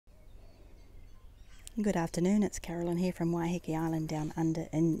Good afternoon, it's Carolyn here from Waiheke Island down under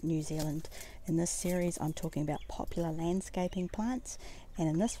in New Zealand. In this series I'm talking about popular landscaping plants, and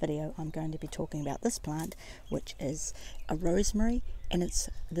in this video I'm going to be talking about this plant, which is a rosemary, and it's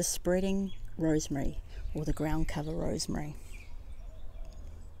the spreading rosemary or the ground cover rosemary.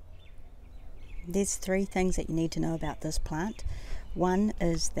 There's three things that you need to know about this plant. One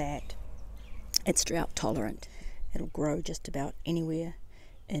is that it's drought tolerant. It'll grow just about anywhere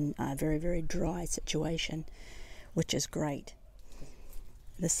in a very, very dry situation, which is great.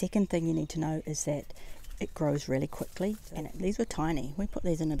 The second thing you need to know is that it grows really quickly, and these were tiny. We put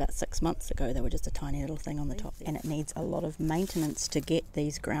these in about 6 months ago. They were just a tiny little thing on the top, and it needs a lot of maintenance to get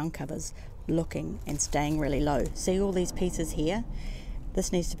these ground covers looking and staying really low. See all these pieces here?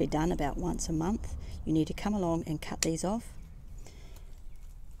 This needs to be done about once a month. You need to come along and cut these off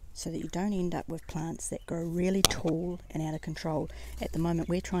so that you don't end up with plants that grow really tall and out of control. At the moment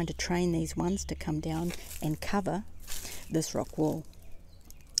we're trying to train these ones to come down and cover this rock wall.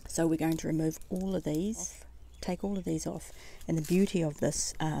 So we're going to remove all of these, take all of these off. And the beauty of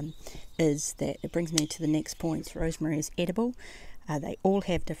this is that it brings me to the next point. Rosemary is edible. They all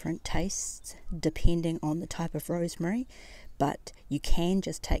have different tastes depending on the type of rosemary, but you can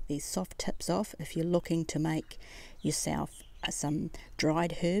just take these soft tips off if you're looking to make yourself some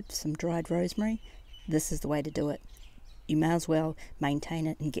dried herbs, some dried rosemary. This is the way to do it. You may as well maintain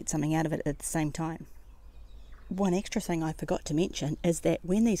it and get something out of it at the same time. One extra thing I forgot to mention is that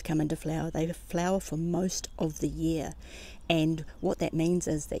when these come into flower, they flower for most of the year, and what that means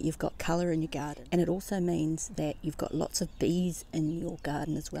is that you've got colour in your garden, and it also means that you've got lots of bees in your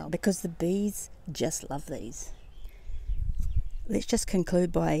garden as well, because the bees just love these. Let's just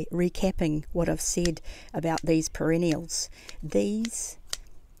conclude by recapping what I've said about these perennials. These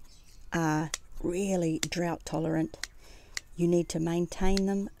are really drought tolerant. You need to maintain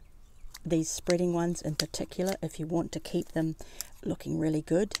them, these spreading ones in particular, if you want to keep them looking really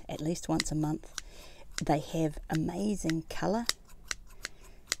good, at least once a month. They have amazing colour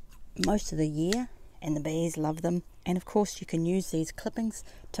most of the year, and the bees love them. And of course you can use these clippings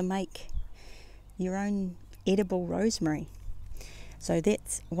to make your own edible rosemary. So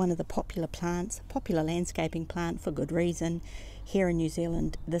that's one of the popular plants, popular landscaping plant for good reason. Here in New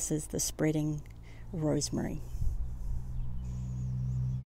Zealand, this is the spreading rosemary.